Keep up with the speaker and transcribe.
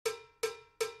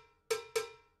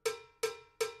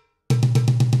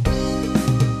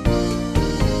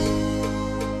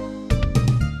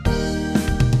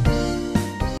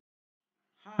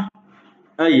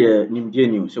nimdie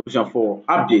news so for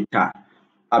update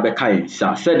abekai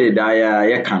sa said that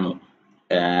ya can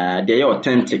they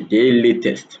authentic, they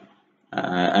latest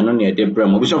and only the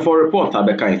bremo so for report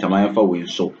abekai sama for we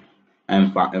so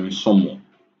and some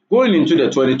going into the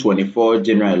 2024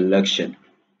 general election.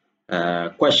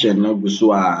 Question no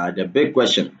the big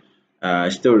question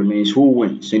still remains: who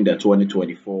wins in the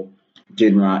 2024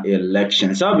 general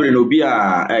election? Sabri no be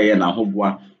na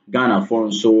hobwa Ghana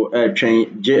for so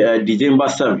train December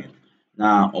 7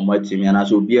 na omatimi na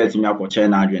so be atimi akoche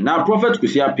na adwen na prophet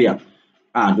Kusi Appiah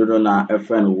dodo na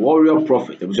friend warrior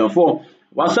prophet so for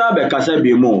wasa be kasa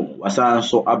bi mo wasa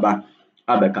so aba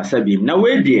kasa bi na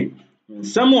we die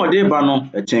nsem ode ba no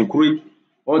etenkuri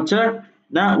oche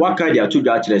na waka dia to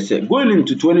dwa kire se going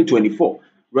into 2024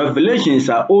 revelations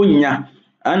are onya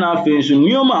ana afi so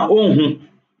nioma onhu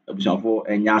for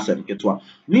enya asem ketwa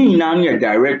ni na no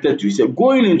directed to say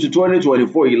going into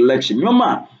 2024 election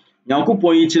nioma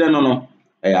nyankopon yi kire no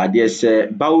ade se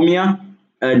Bawumia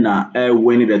na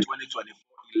winning the 2024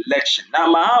 election na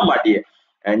mahama de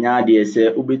enya ade se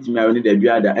obetimi awoni da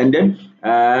biada and then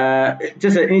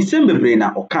just in bebre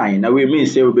na okan na we mean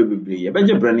say obebebre ye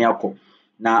beje brane akọ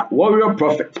na warrior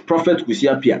prophet Kusi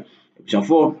Appiah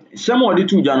for some of the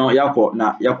two jano yako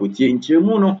na yakotie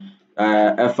nchemu no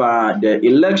for the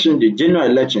election, the general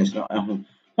elections no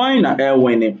why na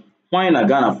winning, why na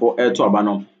Ghana for to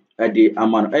abano the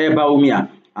amano Bawumia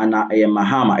ana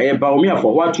mahama Bawumia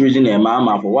for what reason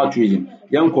mahama for what reason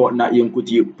yanko na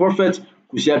yenkuti prophet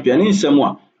Kusi Appiah ni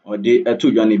nsemu or the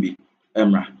two jano bi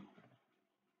emra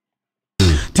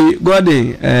ti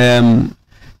gode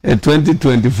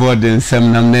 2024 den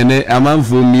sem nam nene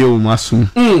amanfo mio masum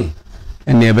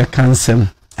ene ebe kansem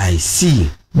I see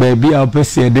baby a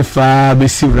opese de fa be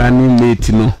si running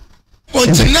mate no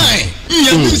 49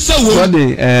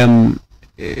 gode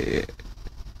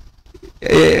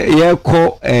ye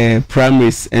ko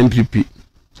primaries MPP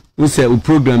we say o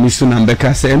program isu na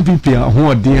mbeka say MPP a ho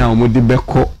odin a mo de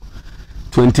beko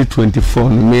 2024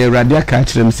 no me radia ka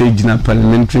kirem say gina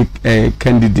parliamentary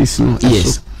candidates no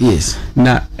yes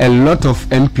na a lot of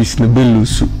MPs no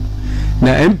belusu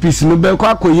na MPs no be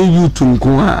kwa koye youth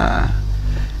nko ha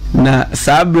na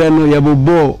sabre no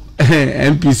yebobo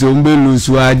MPs o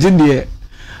belusu agide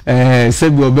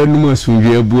sebi obenum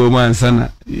asunwie abuo mansa na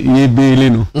ye bele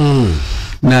no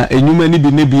na enyuma ni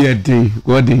bi ne bi ede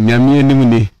god nyame anim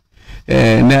ne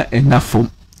na enafom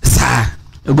sa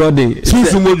god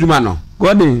sunsun moduma no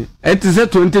god it is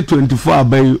 2024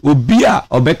 abai obi a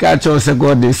obeka cha se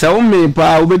god se wo me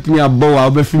pa obetimi abo wa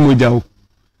obefi moja wo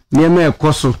ne me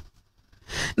ekoso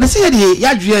na se ye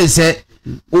yadwe se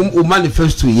o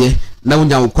manifesto ye na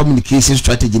wonya communication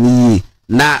strategy ni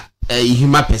na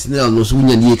human personnel no so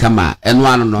wonya ni kama eno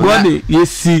ano no god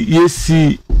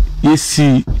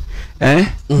yesi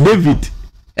David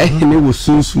ne wo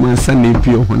sunsun ansa na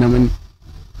epio honamani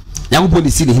yakupo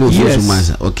di see the hero sunsun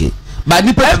mansa okay but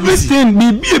the everything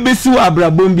be besi wa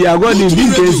abrabom bi agod di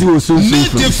besi wo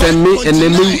sunsun send me and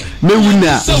me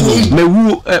wina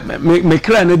me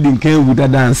kra na di nkan wu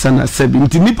dada ansa na sebi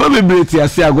nti nipa bebreti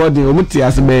ase agod o muti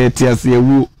ase be ti ase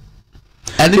ewu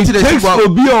and it takes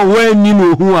obi on when ni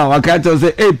no hu a waka to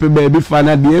say eh pe baby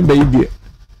fana de e be ide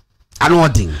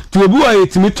anodding to obi wa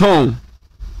etimi ton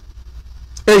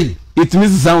it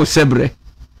means sound sebre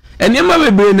and yema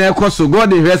bebre na ekoso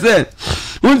god he say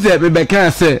unze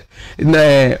bebeka say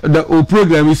the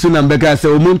program is na beka say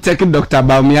o mun take Dr.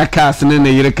 Bawumia cars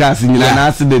ne yire cars nyina na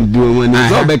accident di o mani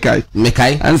so beka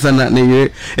mekai ansa na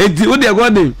yire enti o de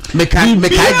god mekai do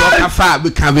kafa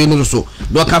be ka be no so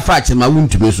do kafa che ma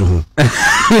wuntumi so ho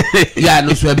ya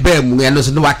no so ebe mu ya no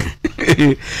so no waka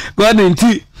god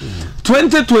enti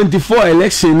 2024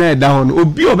 election na down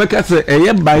obi obeka say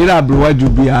eye bayira abroadu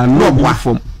bi no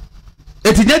platform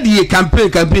etinya di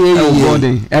campaign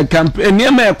e campaign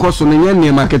niema ekoso ne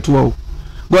niema ketwa o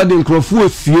god nkrofu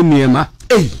osie niema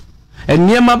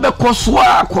niema be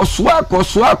kosoa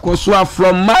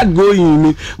from mad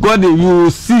going god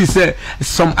you see say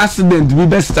some accident we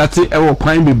be starting e wo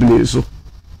kwan beble so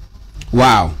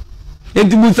wow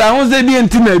enti busa won say di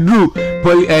enti na dru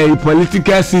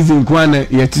political season kwana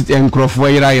ye nkrofu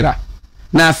ira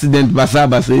na accident basa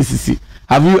esisi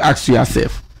have you asked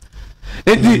yourself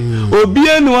obi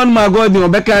enu one my god no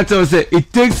beka tell say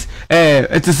it takes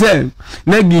it is say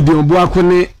na Gideon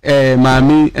Buakone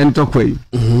mami entokwai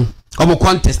omo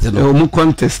contest no omo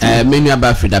contest many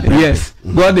about Frida yes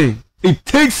god it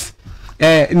takes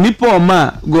nipo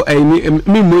ma go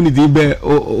me money di be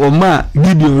o ma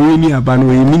Gideon reni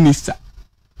abano minister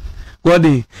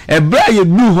god bra ye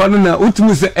blue ho na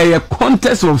utumi say a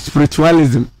contest of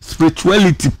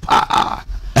spirituality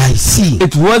I see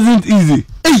it wasn't easy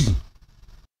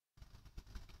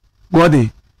Gordon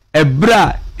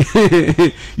ebra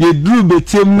ye dru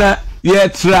betem na ye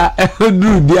tra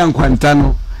dru dia nkwanta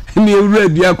no ni ewura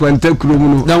dia kwanta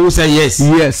krom no. Now we say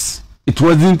yes, it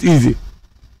wasn't easy.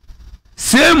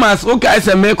 Same as okay I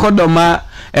say me kodoma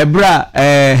ebra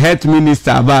health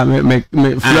minister aba me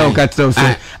flow cattle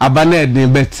say aba na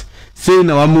edin bet say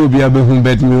na wa mo bia be hu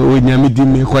bet me onyame di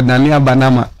me kodane aba na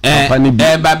ma papa ni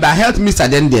bi baba health minister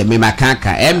then there me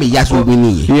makanka me yaso bi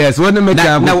ni yes when me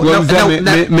can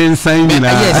me nsan ni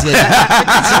na yes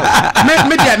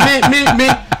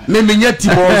me nya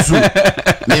timosu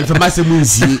me information mu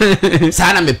nsi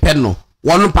sana me penno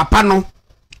wono papa no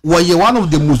was one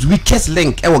of the most weakest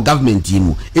link our government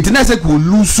team. It's not like we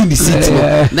lose the city.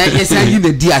 Now yes, I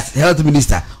the DS health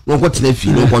minister. No go to the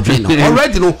field. No go train.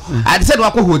 Already no. I said we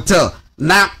go hotel.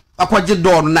 Now I go to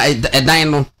door. Na a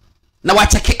dino. Now I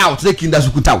check it out. They kinda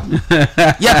sukuta.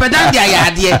 Yeah, but then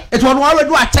there. It was already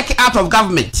do I check it out of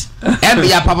government.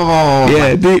 Yeah, papa.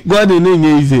 Yeah, the God in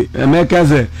easy. America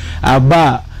say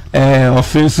about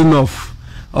offensive of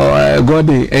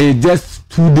God just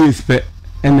 2 days per.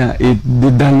 Ena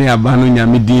the dane abano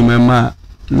nyame di mama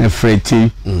na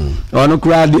freti ono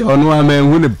krade ono amen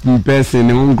hu ne person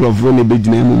ne nkrofo ne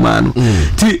begina mu ma no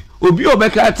ti obi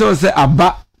obeka tell say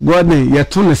aba God ne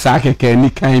yeto ne sa keke ni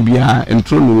kan bia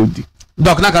entro no odi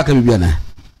doc na kaka bibia na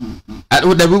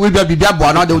we be bibia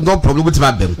bo na no problem with my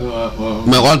bem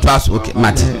me want to ask okay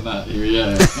mate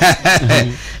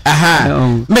aha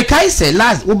me kai say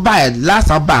last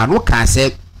aba no can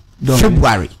say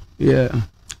February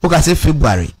okay, say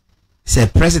February. Say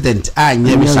President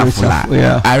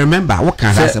Nyamisafula. I remember what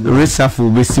can I say? Resafo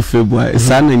be si February.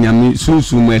 Sana nyami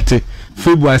sunsu mwete.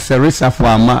 February say resafo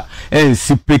ama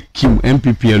sipekim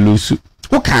MPP elusu.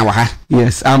 What can wa?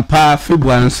 Yes, ampa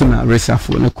February nso na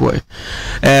resafo ne koy.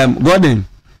 Gordon.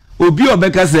 Obi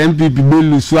obeka say MPP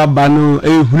belusu aba no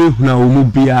ehunehuna omu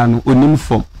bia no onim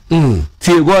form.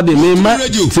 Tie Gordon me ma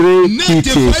 3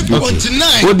 kits.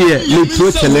 O de me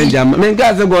to challenge am. Me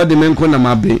nga say Gordon me nko na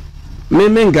mabe.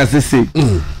 Me nga say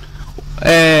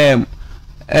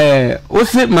o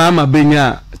se mama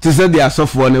benya to say the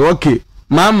asofo ne okay.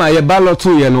 Mama ye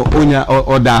baloto ye no onya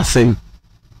oda asen.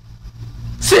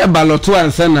 Se baloto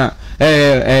ansa na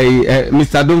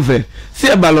Mr. Donve.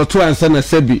 Se baloto ansa na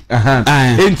sebi.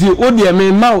 Enti o de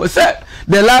me ma say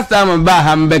the last time I buy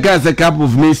ham because a cup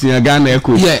of nation Ghana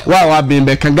echo. Yeah. Wow, I've been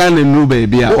back Ghana no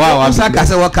baby. Wow, I'm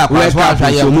say what cup. Yes,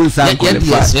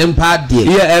 empire dear.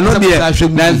 Yeah, and no dear. Now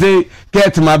say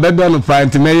get my baby on the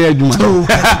front to marry you.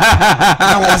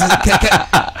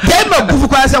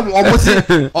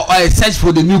 I search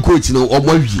for the new coach no or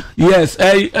yes,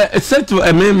 I said to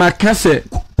a man my cassette.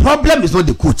 Problem is not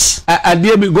the coach. I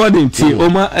dear be God in tea.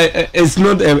 It's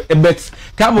not a bet.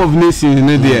 Cup of nations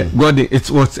in there. God,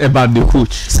 it's what's about the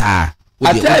coach. Sir, I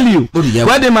tell you,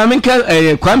 what the maminka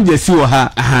kwam jesi o ha.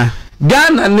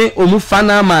 Ghana ne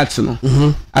omufana match no.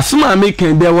 Asuma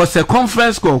making there was a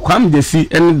conference call kwam jesi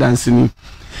any dancing.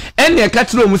 Any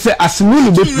catro mu say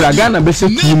asunu be pra Ghana be say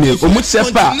female. Omu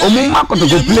sepa omu makoto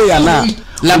go player na.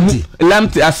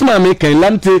 Lamte asuma making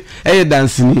lamte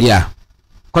dancing. Yeah.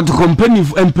 Koto company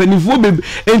empanifo be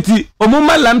enti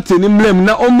omuma lamte ni mlem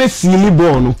na o mesili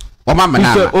ball no o mama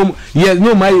na yes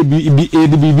no my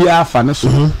be afa na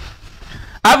so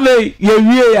ave ye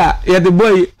wie ya the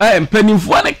boy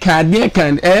empanifo na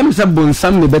kan say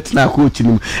bonsam ne betina coach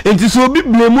ni enti so obi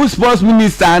blame sports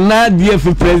minister na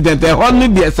DFA president honne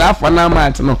de sa afa na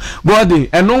match no god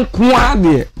eno nko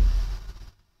ade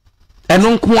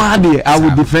I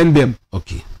will defend them.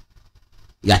 Okay,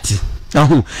 yati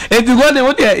eti go de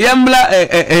what yambla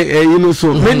you know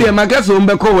so media magaso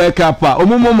mbeko wake up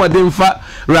omumo modem fa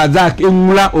Razak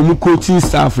enwura omu coaching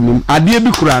staff nim ade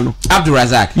bi kura no Abdul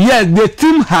Razak. Yes, the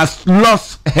team has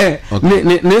lost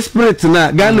ne spirit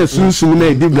na Ghana sunsun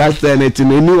na di black net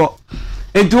na ni o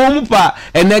enti omu pa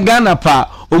ene Ghana pa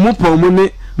omu pa omu ne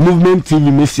movement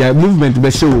TV mesia movement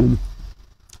be show.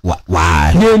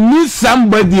 Why? They need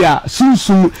somebody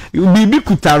sunsun bibi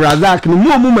kuta Razak no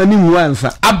mu mani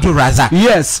nwansa Abdul Razak.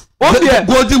 Yes. The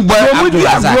golden boy Abdul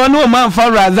Razak. No man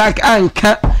for Razak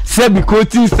anka sebi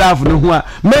coaching staff no ho a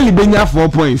Meli benya 4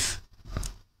 points.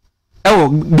 Ewo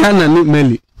Ghana ni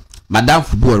Meli. Madam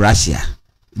football Russia.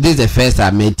 This is the first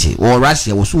I met you. Or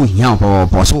Russia was so young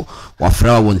for so or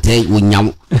Fra won't take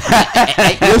nyam.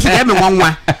 You should have me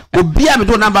one. Obi a me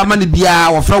do number money bia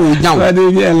or Fra wo nyam. Why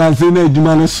dey here la say na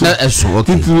eduma no so. So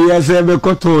okay. Titu ya say be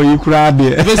koto yi kura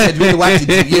de. You said we want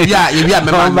it. You be a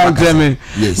member.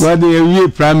 Yes. Why dey we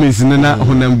promise na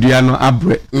honam dua no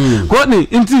abre. Ko ni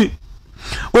nti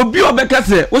obi obeka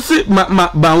say o si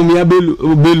Bawumia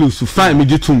belu so fine me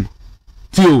jitum.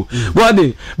 tio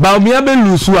body Bawumia be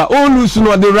lose o lose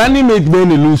no the running mate be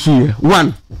ne lose here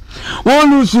one o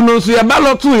lose no so ya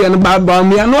ballot 2 ye no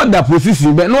Bawumia no that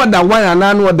position be no that 1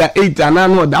 and no that 8 and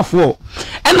no that 4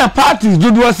 and the parties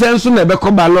do sense na be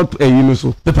ko ballot you know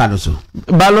so paper no so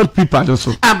ballot paper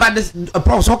so but this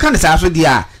prof so can say so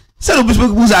dia say no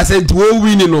people say to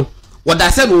win no what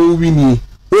that say no win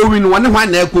o win one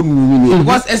na e ko win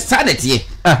because it started here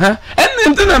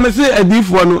and then I say a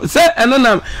diff one say and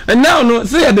now no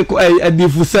say a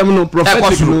diff 7 no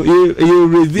prophetic no you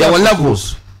raise their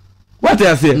levels what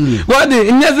I say what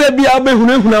the nyese bia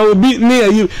obehunahuna obi ne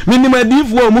ayi minimum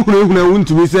diff one mu hunahuna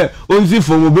wuntumi say onzi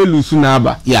for mobelu na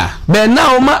aba yeah but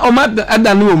now oma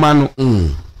adanu oma no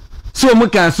so mo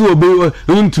kan so obe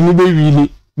wuntumi be wili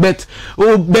but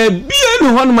o be bia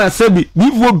no hon ma sabi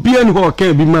diff wo bia no ho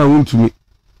kan bi ma wuntumi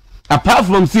apart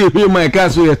from see here my car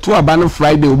so you to abano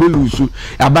Friday obe lusu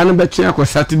abano be twen akọ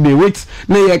Saturday wait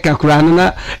na ye kakura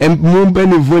na mo be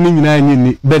ne voni nyina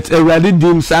nyini but already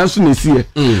dim sanso na see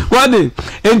what the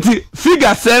enti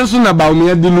figure sense na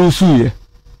Bawumia de lusu ye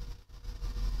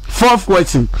fourth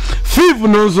question fifth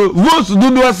no so votes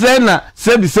do say na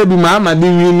sebi mama de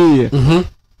wini ye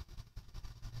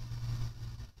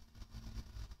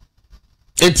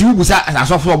enti wu sa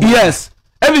asofo yes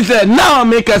every say now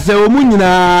make us say omu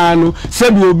nyina no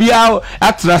sebi obi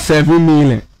atra 7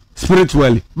 million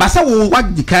spiritually but say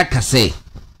what the car say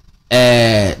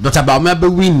Dr. Bawumia be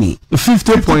win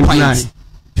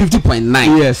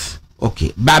 50.9 yes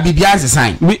okay baby bias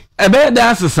sign we ebe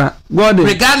dance san god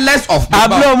regardless of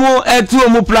ablomo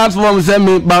etu platform say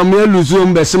me Bawumia lusu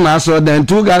mbe se ma so then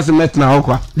two guys met na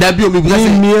okwa that be omi bias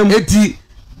eti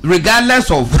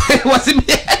regardless of what's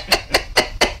it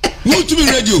you to be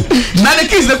radio na the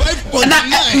kids na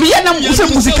me na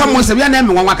musika mo se me na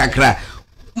me wanwa kakra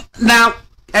na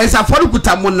esa for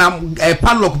kutamu na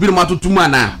padlock bi no matotumu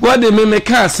ana god me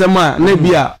ka asema na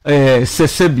bia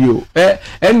sesebio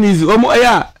enizi omo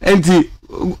ya enti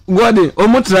god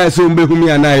omo try so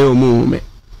mbehumi ana ya omo me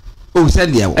oh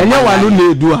send there enye wanu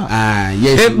na edu a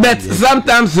yes but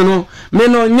sometimes no me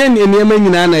no nye niema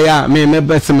nyina na ya me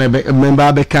bese me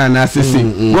ba be kan na sisi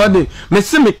god me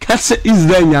se me kase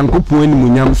Israel nyankopon ni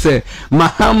munyam se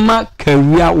Mahama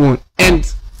career won end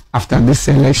after this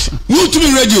election you to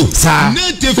be radio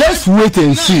let's wait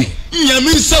and see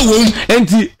nyaminsa won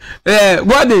enti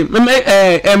god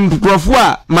mkrofo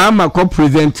a Mahama ko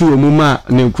present o muma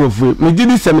ne mkrofo me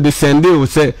didi se me de send o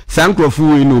se san krofo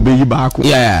we no be yi baako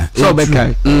yeah so be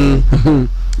kai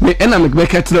me ena me be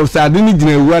ketre o sa ade ni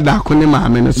gina wu ada ko ne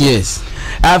Mahama no so yes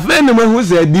afa ne mo hu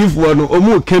se difo no o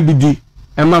mu ka bidi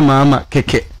ema Mahama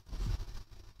keke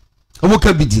o mu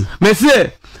ka bidi me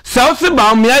se South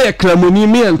Bawumia ye kramoni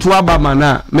me ento abama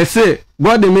na me say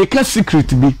God make a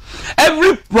secret be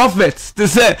every prophet to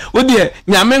say o de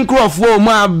nyame nkrofo o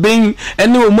ma ben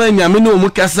ene o ma nyame ne o mu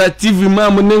kasa TV ma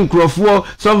mu ne nkrofo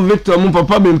so Victor mu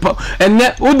papa be mpa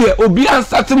ene o de obi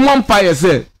ansate mo empire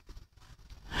say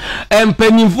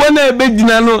empanifo na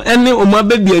ebedina no ene o ma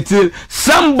be die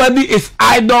somebody is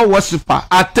idol worshiper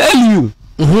I tell you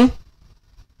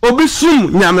obi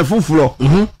sum nyame foforo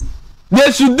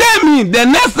they should dare me the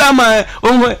next time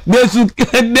they should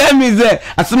dare me say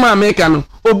asema American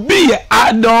obi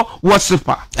idol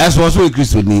worshiper as was we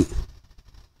Christian ni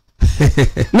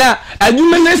na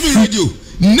adwuma si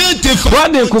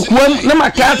what they kokwam na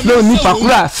makat no ni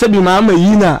pakura sebi mama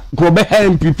yi na ko be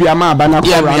MPP ama abana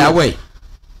ko ra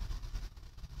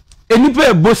enipa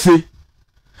ebose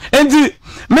enti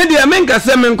media menka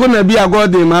se menko na bia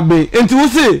god ma be enti wo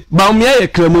se Bawumia ye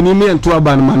kramoni me ento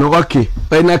aba no ma no okay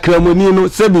na kramoni no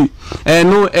sebi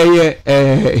no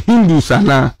Hindus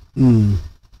ana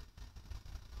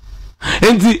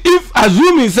enti if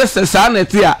assuming se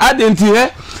sanity a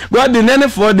adenti god in any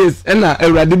 4 days na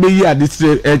awrade be yi ade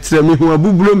me hu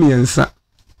abublo miensa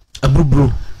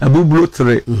abublo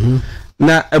 3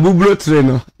 na abublo 3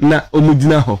 no na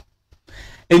omugina ho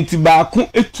enti baako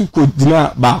etuko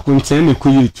dina baako nten ne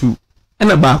koye etu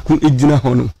ena baako ejina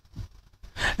ho no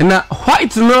na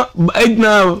white no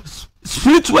ejina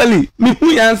spiritually me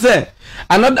hu yan say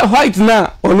another white na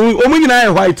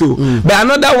omugina white o but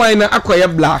another one na akoye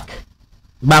black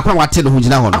baako wate no hu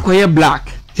gina ho no akoye black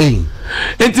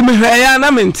enti me hwa ya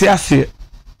na mente ase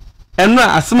eno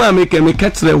asema me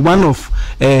ketre one of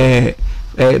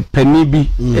penny bi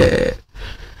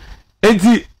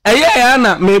enti ya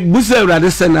na me busa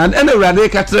awrade sena na awrade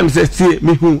ka tere me se tie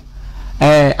me hu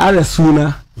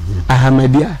aresuna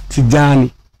Ahmadiyya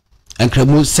Tijani and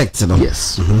Kremu sect no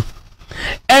yes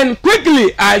and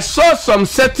quickly I saw some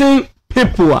certain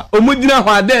people omudina ho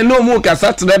ade no mu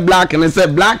kasa tere black and say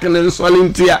black and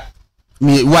solintia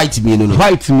me white me no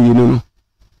white me no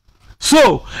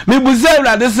So me buze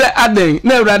urade se aden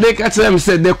na urade ka tell me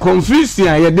say the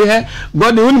confusion ye de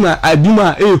God the unma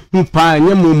aduma hu pa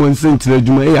anya momon sentre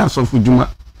aduma asofu djuma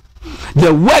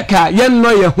the worker ye no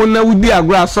ye ho na wudi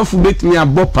agro asofu betimi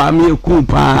abopa me eku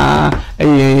pa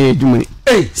aduma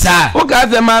sir o ka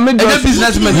say ma me just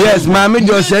businessman yes ma me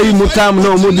just say mutam na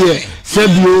omo de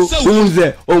sebio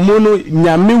unze omono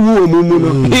nyame wu omumu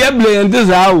no ye ble ente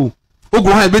za o ogo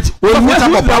ha beti o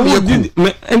mutam abopa me eku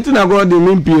enti na God the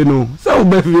impie no so o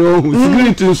be fi o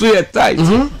security so ye tight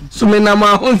so me na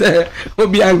ma ho say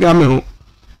obi anga me ho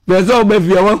there's all be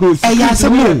fi o ho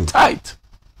security tight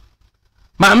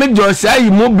ma me just say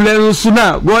mo ble so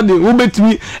na God wo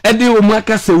betimi e de o mu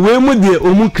aka se we mu de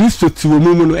o mu Kristo ti o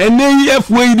mu no ene yi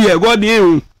afuo yi de God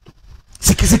e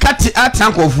sikati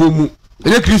atanko afuo mu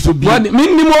ene Kristo bi God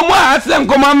minni mo mo asem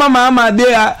ko mama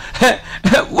de a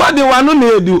God wanu na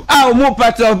edu o mu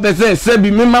part of person se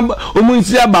bi me ma o mu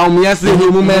nsi Bawumia se ni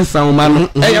mu mensa o ma no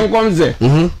e yen kom ze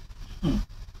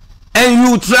and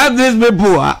you trust these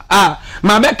people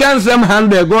ma be can some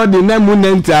handle God na mu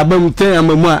nenti abam ten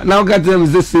amamu na o ka tem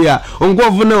ze se ya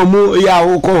onkofu na o mu ya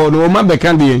wo ko no o ma be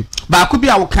kan de ba ko bi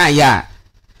a wo kan ya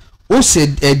o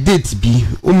said a date bi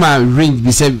o ma range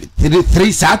bi say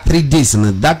 3 days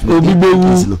no that obi be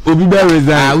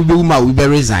resign obi be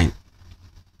resign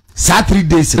sa 3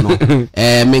 days no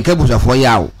me ka busa for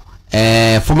ya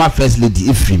former first lady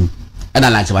Ifrim and I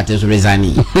like to resign.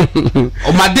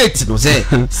 On my date, no say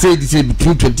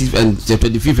between 20 and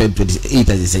 25 and 28,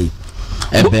 as they say.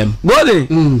 Gode,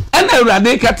 and I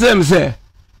rather cut them say,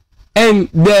 and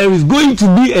there is going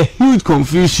to be a huge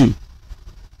confusion.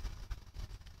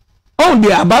 On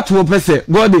the about to person,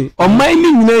 Gode, on my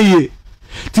name,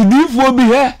 to do for be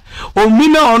here. O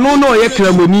mina ono no ye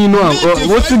kramoni no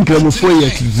what's in kramo for ye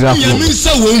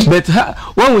to but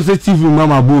one was a TV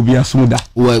mama bobi asmuda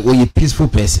we a peaceful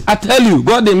person. I tell you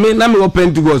God they me na me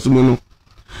open to God no me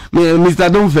Mr.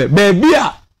 Donfe baby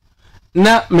a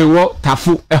na me wo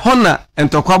tafu e hona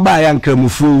entokwa ba ya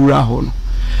nkramofo wura ho no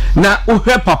na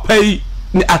ohwe papa yi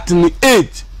at me 8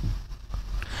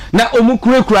 na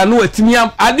omukurekura no watimi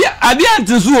ade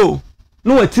antiso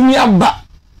no watimi aba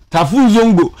tafu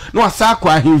zongo no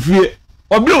asakwa ahemfie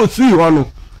obi osi ho no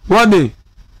wode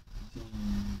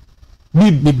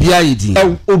bibia yidi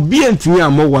obi antimi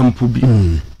amo wampo bi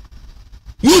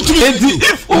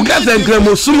if o ga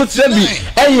zankramo sumu trebi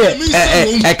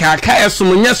eye kaka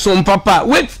esumu nye som papa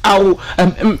wait aw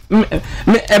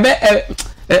ebe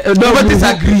don't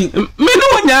disagree me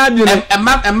no nya adwene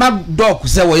emma dog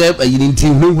say wo ye yini nti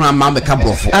hunhun ama me ka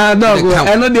brofo dog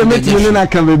eno de metimi na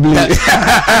kan beble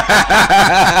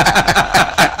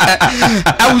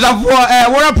I was a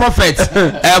what a prophet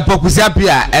Kusi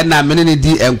Appiah and na me ne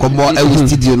di enkomo e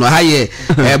studio no haye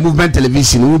movement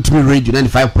television Ultimate Radio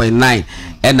 95.9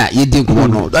 and na ye di enkomo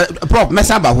no prof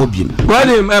mesa ba hobi what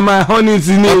am I honey and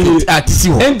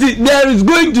there is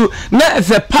going to na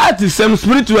as a party some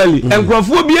spiritually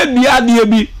enkrofo bi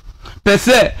bi per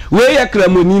se where ya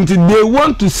kramoni they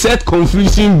want to set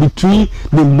confusion between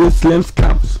the Muslims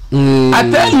camps. I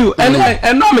tell you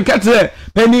and no me cat say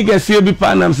penny get see bi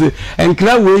panam say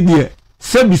enkra we there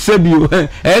sebi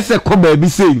e se ko ba bi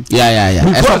say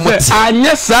because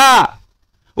anya sa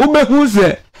ubehu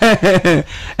say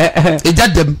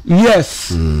ejadem yes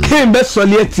came be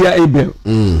solietia ebel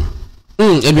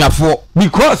enuafo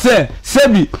because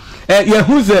sebi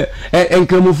yehu say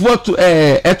enkramofo to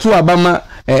eto abama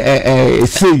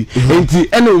say enti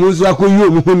eno muzu akoyi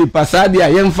omu ni pasade a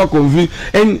yemfa confuse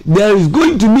and there is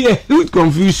going to be a huge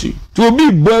confusion to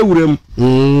be boy wuram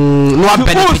no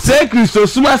benefit say Kristo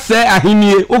suma say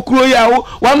ahenie okuro ya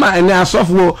wa ma ene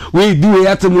asofo we di we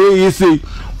atem we say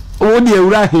o de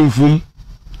ewura hemfum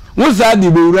wo za de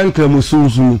be wura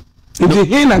nkramosunsun enti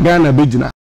hin na Ghana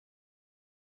begina